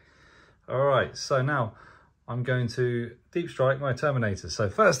 Alright, so now I'm going to deep strike my Terminators. So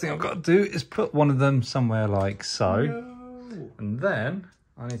first thing I've got to do is put one of them somewhere like so. No. And then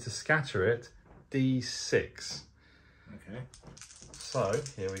I need to scatter it D6. Okay. So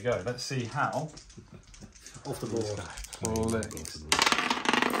here we go. Let's see how. Off the board. Pull it.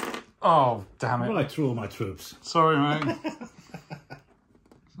 Oh, damn it. Well, I threw all my troops. Sorry, mate.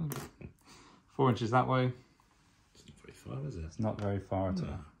 4 inches that way. It's not very far, is it? It's not very far at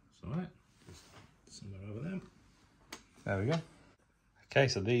all. It's alright. Just somewhere over there. There we go. Okay,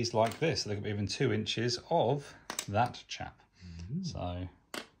 so these like this. So they can be within 2 inches of that chap. So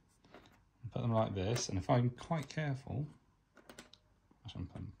put them like this, and if I'm quite careful, I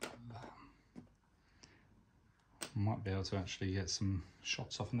might be able to actually get some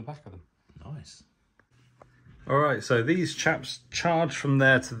shots off in the back of them. Nice. Alright, so these chaps charge from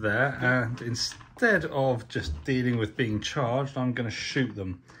there to there, and instead of just dealing with being charged, I'm going to shoot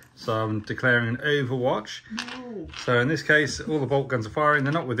them. So I'm declaring an overwatch. No. So in this case, all the bolt guns are firing.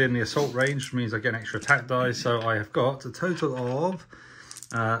 They're not within the assault range, which means I get an extra attack die. So I have got a total of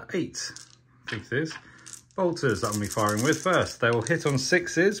 8, I think it is, bolters that I'm going to be firing with first. They will hit on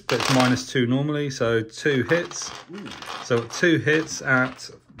 6s, but it's -2 normally, so 2 hits. Ooh. So 2 hits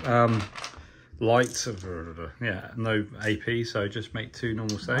at light, yeah, no AP, so just make 2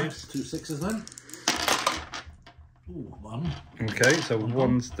 normal saves. 2 6s then. Ooh, 1. Okay, so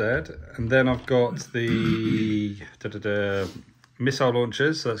one's dead. And then I've got the missile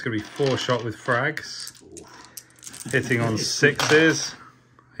launchers, so that's going to be 4 shot with frags. Ooh. Hitting on 6s,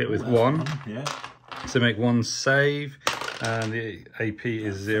 hit with 1. Yeah. So make 1 save, and the AP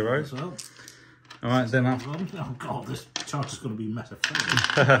is 0. Well. Alright, then after... Oh god, this charge is going to be massive.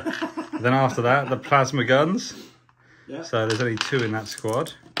 Then after that, the plasma guns. Yeah. So there's only 2 in that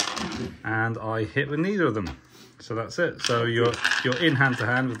squad. And I hit with neither of them. So that's it. So you're in hand to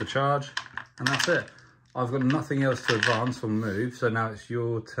hand with the charge, and that's it. I've got nothing else to advance or move, so now it's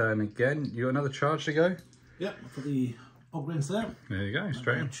your turn again. You got another charge to go? Yep, for the Ogryns there. There you go,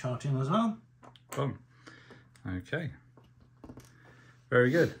 straight in. Charge in as well. Boom. Okay.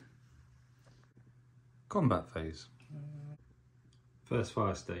 Very good. Combat phase. First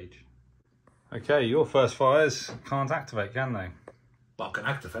fire stage. Okay, your first fires can't activate, can they? Well, I can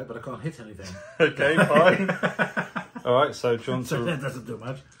activate, but I can't hit anything. Okay, fine. Alright, so do you want So to... that doesn't do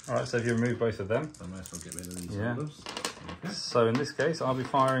much. Alright, so if you remove both of them. I might as well get rid of these Yeah. soldiers. Okay. So in this case, I'll be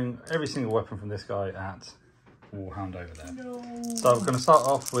firing every single weapon from this guy at Warhound over there. No. So I'm going to start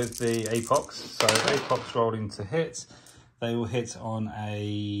off with the Apox. So Apox rolling to hit. They will hit on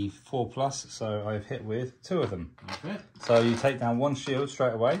a 4+, so I've hit with 2 of them. Okay. So you take down 1 shield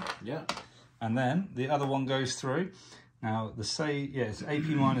straight away. Yeah. And then the other one goes through. Now the save, yeah, it's AP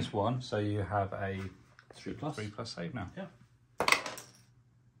 -1, so you have a 3+. 3+ save now. Yeah.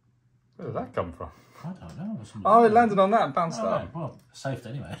 Where did that come from? I don't know. Oh, it landed on that and bounced up. Right, well, saved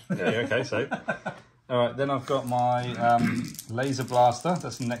anyway. Yeah, okay, so. All right, then I've got my laser blaster.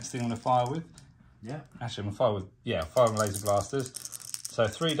 That's the next thing I'm going to fire with. Yeah. Actually, I'm going to fire with laser blasters. So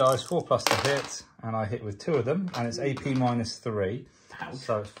 3 dice, 4+ to hit, and I hit with 2 of them, and it's AP -3. Ouch.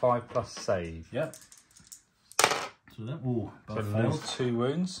 So it's 5+ save. Yep. So that, ooh, So both lose failed. 2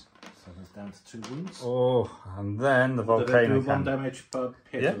 wounds. So that's down to 2 wounds. Oh, and then the Did they volcano do 1 can. damage per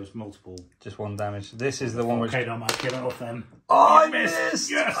hit? Yeah. It was multiple. Just 1 damage. This is the one which... Volcano might get it off then. Oh, I Yes! missed!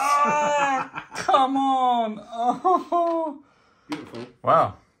 Yes! Ah, come on! Oh. Beautiful.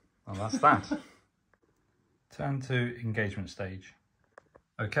 Wow. Well, that's that. Turn to engagement stage.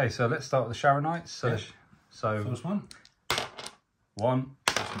 Okay, so let's start with the Shower Knights. So, Yeah. so First one. 1,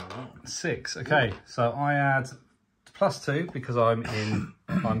 6. Okay, so I add +2 because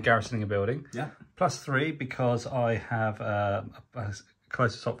I'm garrisoning a building. Yeah. +3 because I have a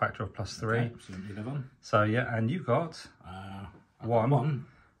close assault factor of +3. Okay, so 11. So yeah, and you got I've got 1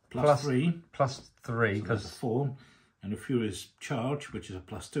 plus 3. +3 So that's because a 4. And a Furious Charge, which is a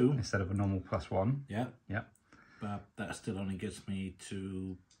 +2. instead of a normal +1. Yeah. Yeah. But that still only gets me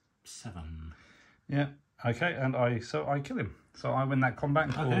to 7. Yeah. Okay, and I kill him. So I win that combat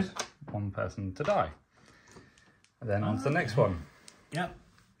and cause 1 person to die. And then on to the next one. Yeah.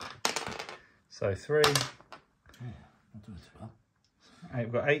 So 3. Not doing too well.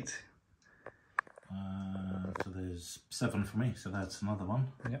 We've got 8. So there's 7 for me, so that's another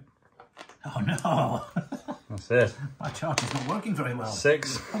one. Yep. Oh no! That's it. My chart is not working very well.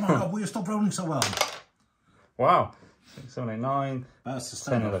 6. Oh my god, will you stop rolling so well? Wow. 6, 7, 8, 9. That's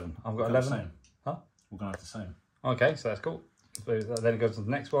the 10, same. 11. I've got We've 11. the same. Huh? We're going to have the same. Okay, so that's cool. So then it goes to the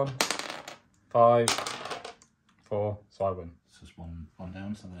next one. 5, 4, so I win. This is one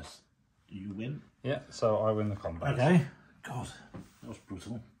down, so that's you win. Yeah, so I win the combat. Okay. God, that was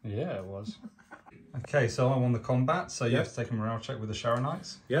brutal. Yeah, it was. Okay, so I won the combat, so you have to take a morale check with the Shower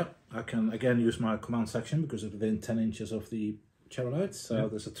Knights. Yeah, I can again use my command section because it's within 10 inches of the Shower Knights. So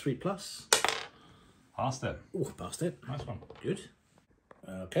there's a 3+. Passed it. Oh, passed it. Nice one. Good.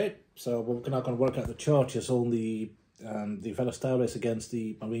 Okay, so we're now going to work out the charges on the fellow Starbase against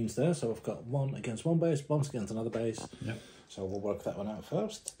the Marines there. So we've got 1 against one base, 1 against another base. Yep. So we'll work that one out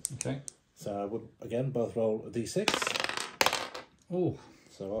first. Okay. So we'll again both roll a d6. Oh.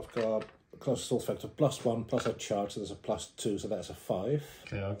 So I've got a close assault factor of +1 plus a charge, so there's a +2, so that's a 5.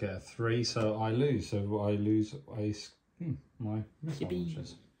 Okay, I'll get a 3, so I lose. So I lose my missile Yippee.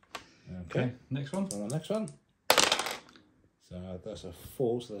 launchers. Okay, next one. so the next one. So that's a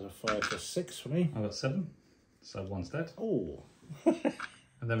 4, so there's a 5 to 6 for me. I got 7, so 1's dead. Oh.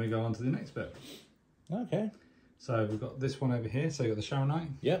 And then we go on to the next bit. Okay. So we've got this one over here, so you've got the Shower Knight.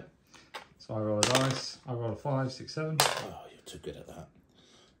 Yep. So I roll a dice, I roll a 5, 6, 7. Oh, you're too good at that.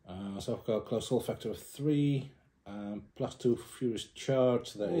 So I've got a close assault factor of 3, +2 for Furious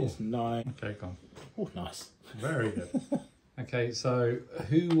Charge, so that is 9. Okay, go on. Oh, nice. Very good. Okay, so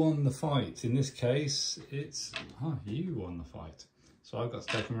who won the fight? In this case, it's... you won the fight. So I've got to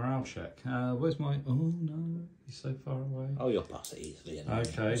take a morale check. Where's my... Oh, no, he's so far away. Oh, you'll pass it easily. Anyway.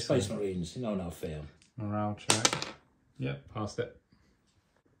 Okay, Space so- Marines, you know no fear. Morale check. Yep, passed it.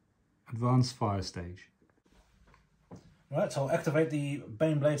 Advanced fire stage. Right, so I'll activate the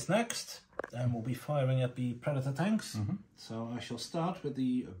Bane Blades next, and we'll be firing at the Predator tanks. So I shall start with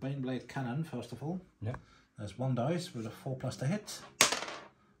the Bane Blade cannon, first of all. Yep. There's 1 dice with a 4+ to hit.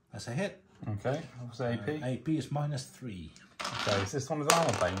 That's a hit. Okay, what's the AP? AP is -3. Okay, is this one with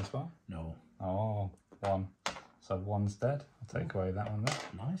armor bane as well? No. Oh, 1. So 1's dead. I'll take away that one there.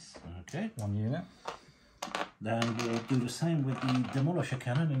 Nice. Okay. 1 unit. Then we'll do the same with the Demolisher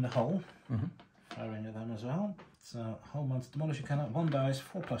cannon in the hull. Firing at them as well. So hull mounts Demolisher cannon, 1 dice,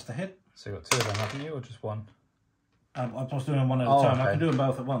 4+ to hit. So you've got 2 of them, haven't you, or just 1? I was doing them one at a Oh, time. I okay. can do them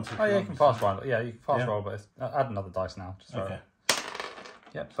both at once. if Oh yeah, you want. can fast roll. Yeah, you can fast Yeah. roll, but add another dice now. Just throw Okay. it.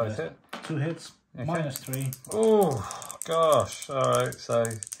 Yep, so that's it. 2 hits, Okay. -3. Oh gosh! All right, so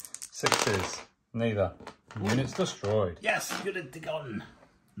 6s. Neither. Units destroyed. Yes, you did the gun.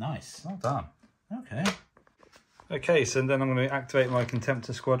 Nice. Well done. Okay. Okay, so then I'm going to activate my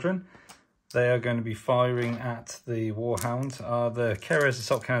Contemptor Squadron. They are going to be firing at the Warhound. The Keres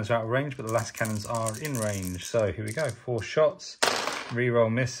assault cannons are out of range, but the last cannons are in range. So here we go, 4 shots,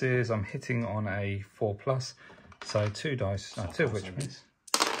 reroll misses. I'm hitting on a 4+, so 2 dice, 2 of which miss.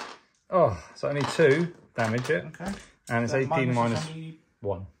 Oh, so only 2 damage it, Okay. and it's So AP minus minus only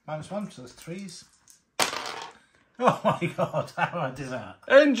 -1. -1, so it's 3s. Oh my god, how I did that?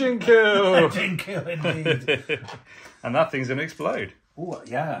 Engine kill! Engine kill indeed. And that thing's going to explode. Oh,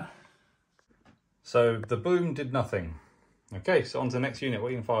 yeah. So the boom did nothing. Okay, so on to the next unit. What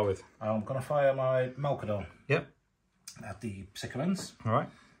are you going to fire with? I'm going to fire my Malkador Yep. at the Securrans. All right.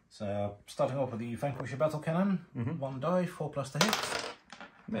 So, starting off with the Vanquisher Battle Cannon. 1 die, 4+ to hit.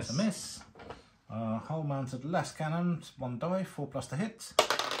 Miss. That's a miss. Hull mounted Las Cannon, 1 die, 4+ to hit.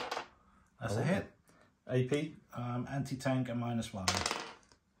 That's a hit. AP. Anti-tank and -1.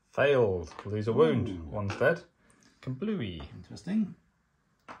 Failed. Lose a wound. Ooh. One's dead. Kablooey. Interesting.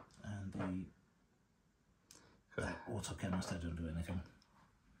 And the auto cannons, they don't do anything.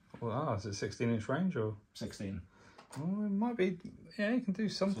 Well, is it 16-inch range or? 16. Oh, it might be. Yeah, you can do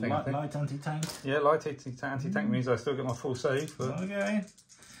So something. I think. light anti-tank. Yeah, light anti-tank means I still get my full save. But... Okay.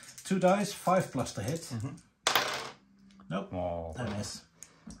 2 dice, 5+ to hit. Nope. Oh. Don't miss.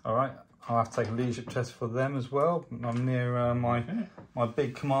 All right. I'll have to take a leadership test for them as well. I'm near my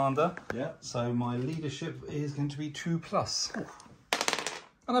big commander. Yeah. So my leadership is going to be 2+.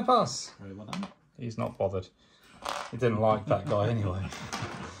 And I pass. Very well done. He's not bothered. He didn't like that guy anyway.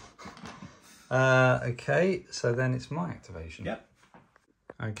 Okay, so then it's my activation. Yep.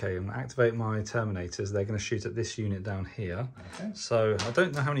 Okay, I'm going to activate my Terminators. They're going to shoot at this unit down here. Okay. So I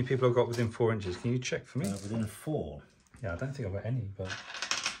don't know how many people I've got within 4 inches. Can you check for me? Within 4. Yeah, I don't think I've got any, but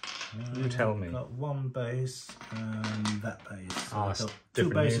you tell me. Got 1 base and that base. So Ah, I've it's got 2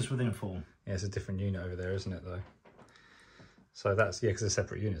 different bases within 4. Yeah, it's a different unit over there, isn't it, though? So that's, yeah, because they're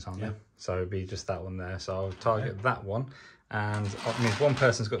separate units, aren't Yeah. they? So it'd be just that one there. So I'll target that one. And it means one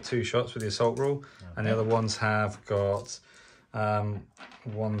person's got 2 shots with the assault rule, and the other ones have got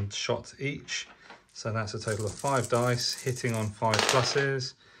 1 shot each. So that's a total of 5 dice, hitting on 5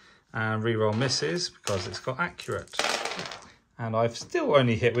 pluses, and reroll misses because it's got accurate. And I've still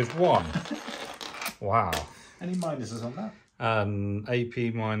only hit with 1. Wow. Any minuses on that?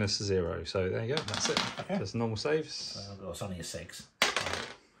 AP -0. So there you go. That's it. Okay. Just normal saves. Well, it's only a 6.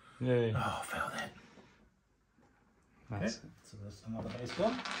 Yay. Oh, failed it. That's Okay. So there's another base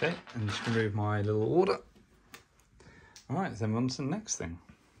gone. Okay, and just remove my little order. All right, then on to the next thing.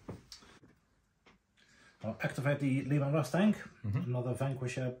 I'll activate the Lehman Russ tank. Another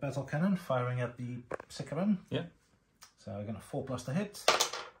Vanquisher Battle Cannon firing at the Securran. Yeah. So I'm going to 4+ to hit.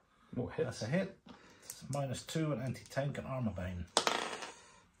 What hit? That's a hit. It's -2 and anti-tank and armor bane.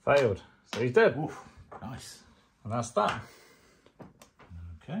 Failed. So he's dead. Oof, nice. And that's that.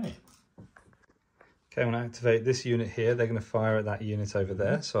 Okay. Okay, I'm going to activate this unit here. They're going to fire at that unit over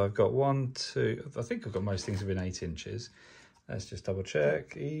there. So I've got 1, 2... I think I've got most things within 8 inches. Let's just double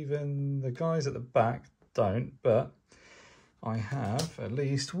check. Even the guys at the back don't, but I have at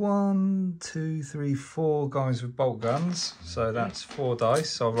least 1, 2, 3, 4 guys with bolt guns. So that's 4 dice.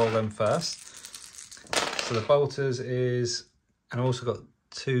 So I'll roll them first. So the bolters is... And I've also got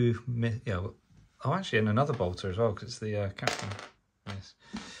 2... Yeah, oh, actually, and another bolter as well, because it's the captain. Yes.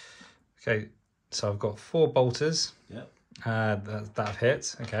 Okay. So I've got 4 bolters. Yep. That have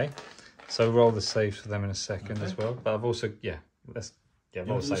hit. Okay. So roll the saves for them in a second as well. But I've also roll the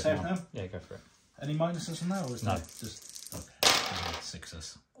saves now. now. Yeah, go for it. Any minuses on that, or is No. that just okay?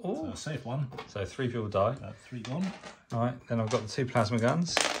 6s. Oh. So save 1. So 3 people die. 3 gone. All right. Then I've got the 2 plasma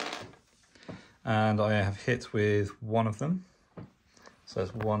guns, and I have hit with 1 of them. So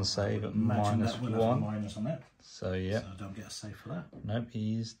that's 1 save at Imagine that will have a -1. minus on it. So yeah. So I don't get a save for that. Nope,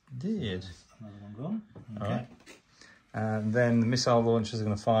 he's dead. Another one gone. Okay. All right. And then the missile launchers are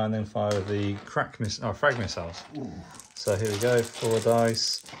going to fire, and then fire the frag missiles. Ooh. So here we go, 4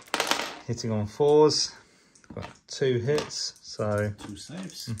 dice, hitting on 4s. Got 2 hits, so 2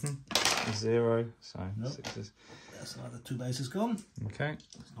 saves. 0, so Nope. 6s. That's another 2 bases gone. Okay,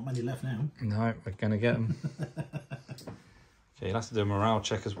 There's not many left now. no, we're going to get them. Okay, you'll have to do a morale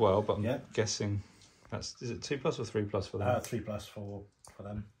check as well, but I'm Yep. guessing is it 2+ or 3+ for them? 3+ for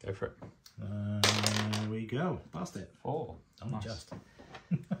them. Go for it. There we go. Passed it. 4. Only Nice. just.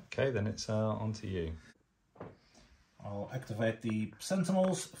 Okay, then it's on to you. I'll activate the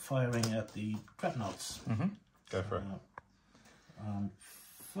Sentinels firing at the Dreadnoughts. Go for it.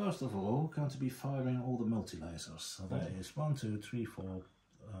 First of all, going to be firing all the multi-lasers. So there is 1, 2, 3, 4,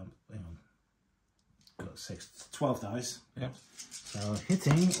 hang on. Got 6, 12 dice. Yep. So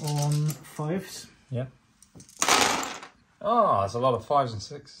hitting on 5s. Yeah. Oh, there's a lot of 5s and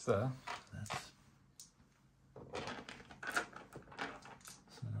 6s there.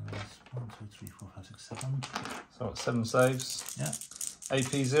 So that's 1, 2, 3, 4, 5, 6, 7. So it's 7 saves. Yeah.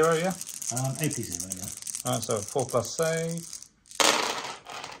 AP 0, yeah? AP 0, yeah. Alright, so 4+ save.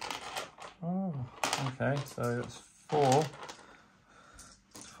 Oh, okay, so it's 4.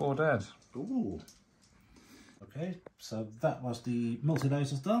 4 dead. Ooh. Okay, so that was the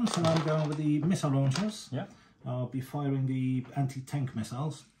multi-lasers done. So now I'm going with the missile launchers. Yeah. I'll be firing the anti-tank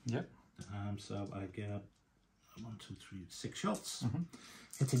missiles. Yep. So I get 1, 2, 3, 6 shots,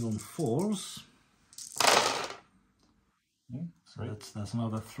 hitting on 4s. Yeah, so that's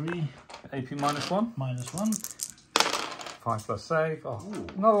another 3. AP -1. -1. 5 plus save. Oh, Ooh.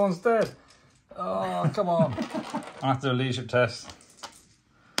 another one's dead. Oh, come on. I have to do a leadership test.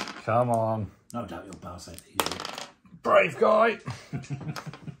 Come on. No doubt you'll pass it easily. Brave guy.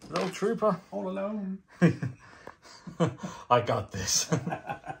 Little trooper. All alone. I got this.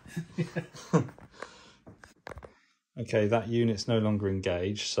 Okay, that unit's no longer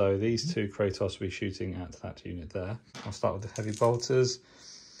engaged, so these two Kratos will be shooting at that unit there. I'll start with the heavy bolters.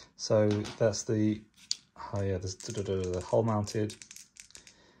 So that's the, there's the hull mounted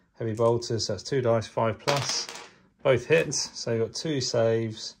heavy bolters. So that's 2 dice, 5 plus, both hits. So you've got 2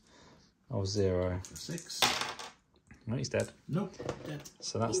 saves of 0. 6. No, he's dead. Nope, dead.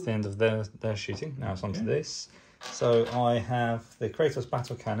 So that's the end of their shooting. Now it's onto this. So I have the Kratos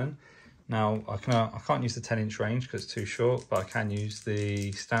battle cannon. Now I can't use the 10-inch range because it's too short, but I can use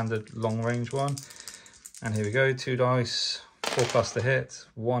the standard long range one. And here we go, 2 dice, 4 plus to hit,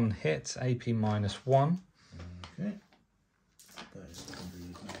 1 hit, AP -1. Okay. That is going to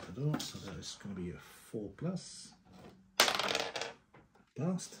be so that is going to be a 4 plus.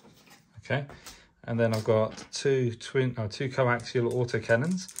 Blast. Okay. And then I've got two coaxial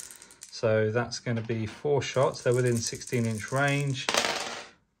autocannons. So that's going to be 4 shots. They're within 16-inch range.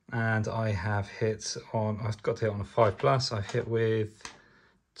 And I have hit on, I've got to hit on a 5 plus. I've hit with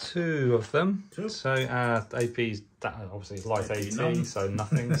 2 of them. 2. So AP's obviously light AT, so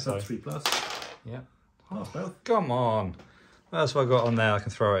nothing. So 3 plus. Yeah. Oh, come on. What else have I got on there I can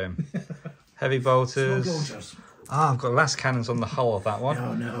throw it in? Heavy bolters. I've got las cannons on the hull of that one.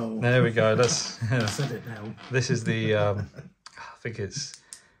 Oh no. There we go. Let's set it now. This is the I think it's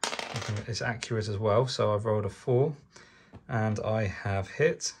accurate as well. So I've rolled a 4 and I have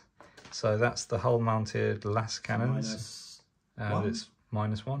hit. So that's the hull mounted las cannons. And it's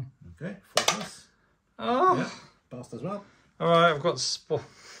 -1. Okay, 4 plus. Oh, yeah, passed as well. All right, I've got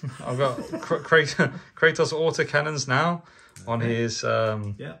Kratos autocannons now on his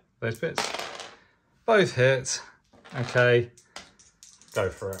those bits. Both hit. Okay, go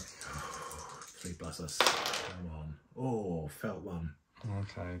for it. 3 pluses. Come on. Oh, felt 1.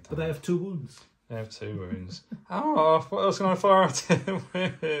 Okay. But they have 2 wounds. They have 2 wounds. Oh, what else can I fire at it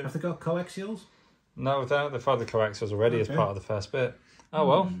with? Have they got coaxials? No, they fired the coaxials already as part of the first bit. Oh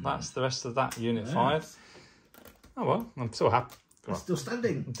well, that's the rest of that unit fired. Oh well, I'm still happy. It's still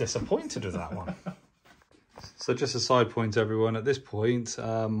standing. Disappointed with that one. So just a side point, everyone. At this point,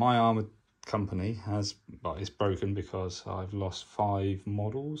 my armoured company it's broken because I've lost 5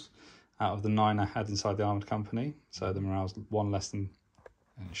 models out of the 9 I had inside the armoured company. So the morale's 1 less than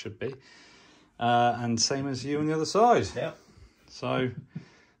it should be. And same as you on the other side. Yeah. So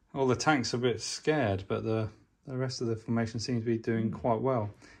all the tanks are a bit scared, but the rest of the formation seems to be doing quite well.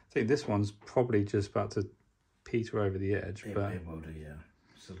 I think this one's probably just about to peter over the edge. It will do, yeah.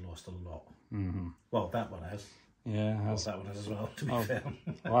 It's lost a lot. Well, that one has. Yeah, that one has as well, to be fair.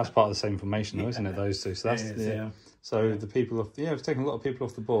 Well, that's part of the same formation, though, isn't it? Those two. So that's So the people it's taken a lot of people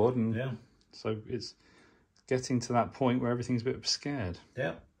off the board, and so it's getting to that point where everything's a bit scared.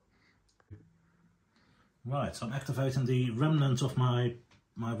 Yeah. Right, so I'm activating the remnant of my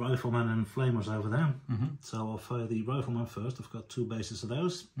rifleman and flamers over there. So I'll fire the rifleman first. I've got 2 bases of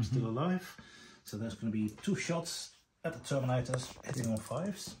those still alive. So there's going to be 2 shots at the Terminators, hitting on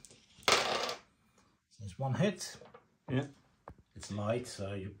 5s. So there's 1 hit. Yeah. It's light,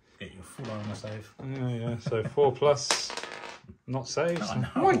 so you get your full armor save. Yeah. So 4 plus, not saved. Oh, no.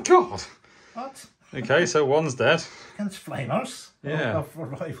 Oh my god! What? Okay, so 1's dead. Against flamers. Yeah. For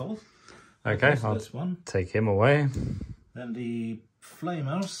rifles. Okay, So I'll that's 1. take him away. Then the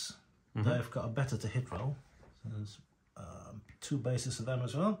flamers, they've got a better to hit roll. So there's 2 bases of them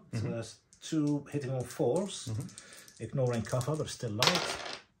as well. So there's 2 hitting on 4s, ignoring cover, but still light.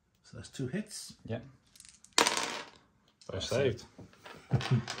 So there's 2 hits. Yeah. Both saved.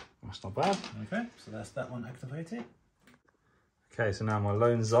 That's not bad. Okay, so that's that one activated. Okay, so now my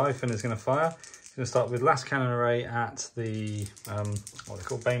lone Xiphon is going to fire. He's going to start with last cannon array at the, what they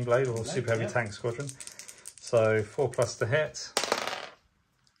call Baneblade or Super Heavy Tank Squadron. So 4 plus to hit.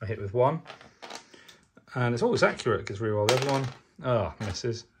 I hit with 1. And it's always accurate because reroll the other one. Oh,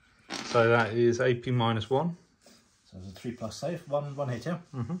 misses. So that is AP -1. So there's a 3 plus save, one hit, yeah?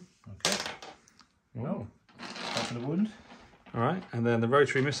 Okay. Oh. That's the wound. Alright, and then the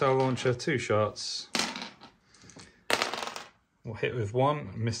rotary missile launcher, 2 shots. We'll hit with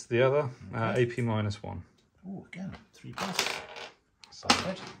 1, missed the other. AP -1. Oh, again, 3+. So,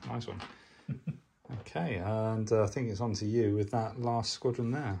 nice one. Okay, and I think it's on to you with that last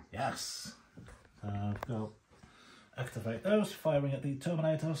squadron there. Yes. Go activate those, firing at the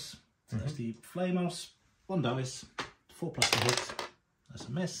Terminators. So that's the Flamers, 1 dice, 4+ to hit. That's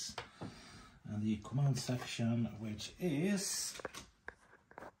a miss. And the command section, which is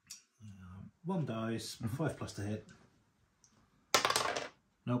 1 dice, 5+ to hit.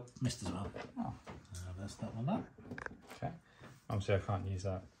 Nope, missed as well. Oh. That's that one up. Okay. Obviously I can't use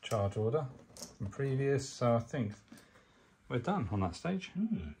that charge order from previous, so I think we're done on that stage.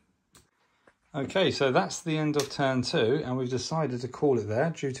 Okay, so that's the end of turn 2, and we've decided to call it there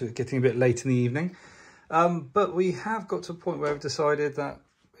due to it getting a bit late in the evening. But we have got to a point where we've decided that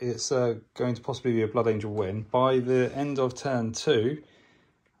it's going to possibly be a Blood Angel win. By the end of turn 2,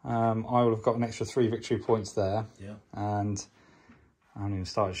 I will have got an extra 3 victory points there. Yeah. And I haven't even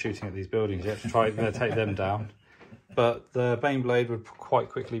started shooting at these buildings yet to try to take them down. But the Baneblade would quite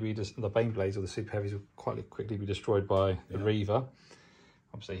quickly be the Baneblades or the Super Heavies would quite quickly be destroyed by the Reaver.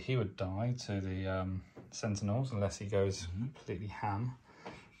 Obviously, he would die to the Sentinels unless he goes completely ham.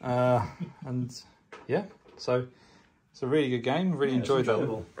 And yeah, so it's a really good game. Really enjoyed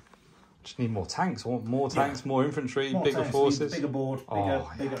that. Just need more tanks. I want more tanks, more infantry, bigger tanks, forces, bigger board,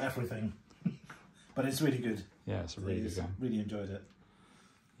 bigger everything. But it's really good. Yeah, it's a really good game. Really enjoyed it.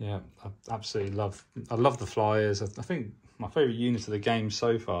 Yeah, I absolutely love. I love the flyers. I think my favourite unit of the game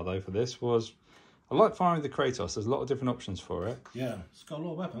so far, though, for this was I like firing the Kratos. There's a lot of different options for it. Yeah, it's got a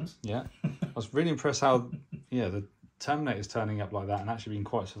lot of weapons. Yeah, I was really impressed how the Terminators turning up like that and actually being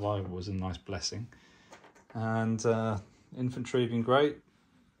quite survivable was a nice blessing. And infantry been great.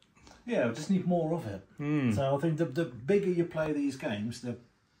 Yeah, we just need more of it. So I think the bigger you play these games, the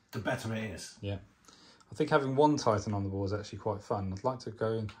better it is. Yeah. I think having 1 Titan on the board is actually quite fun. I'd like to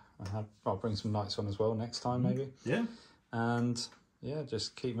go and I'll bring some Knights on as well next time, maybe. Yeah. And yeah,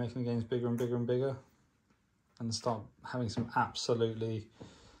 just keep making the games bigger and bigger and bigger and start having some absolutely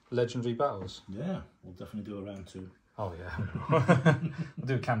legendary battles. Yeah, we'll definitely do a round 2. Oh, yeah. We'll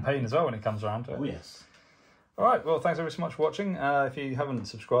do a campaign as well when it comes around to it. Oh, yes. All right, well, thanks ever so much for watching. If you haven't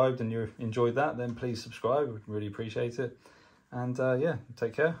subscribed and you enjoyed that, then please subscribe. We'd really appreciate it. And yeah,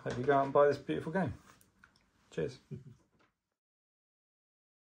 take care. Hope you go out and buy this beautiful game. Cheers.